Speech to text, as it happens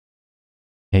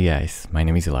Hey guys, my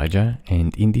name is Elijah,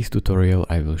 and in this tutorial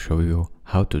I will show you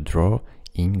how to draw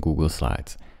in Google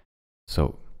Slides.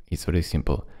 So it's very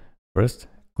simple. First,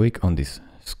 click on this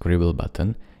Scribble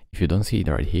button. If you don't see it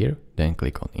right here, then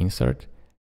click on Insert,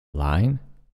 Line,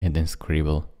 and then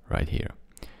Scribble right here.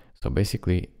 So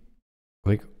basically,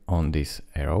 click on this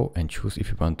arrow and choose if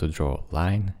you want to draw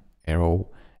line, arrow,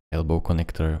 elbow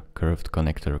connector,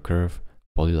 curve,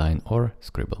 polyline, or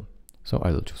scribble. So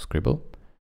I will choose Scribble.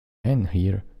 And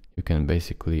here you can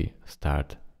basically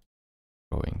start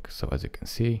drawing. So as you can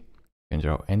see, you can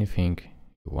draw anything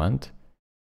you want,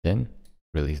 then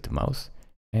release the mouse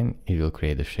and it will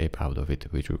create a shape out of it,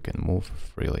 which you can move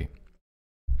freely.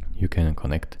 You can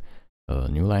connect a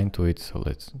new line to it. So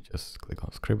let's just click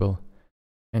on Scribble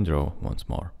and draw once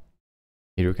more.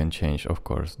 Here you can change, of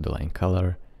course, the line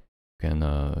color. You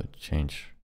can change,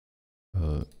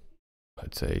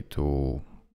 let's say, to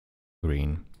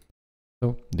green.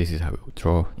 So this is how you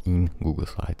draw in Google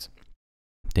Slides.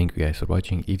 Thank you guys for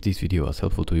watching. If this video was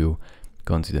helpful to you,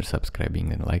 consider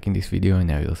subscribing and liking this video,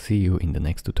 and I will see you in the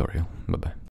next tutorial. Bye bye.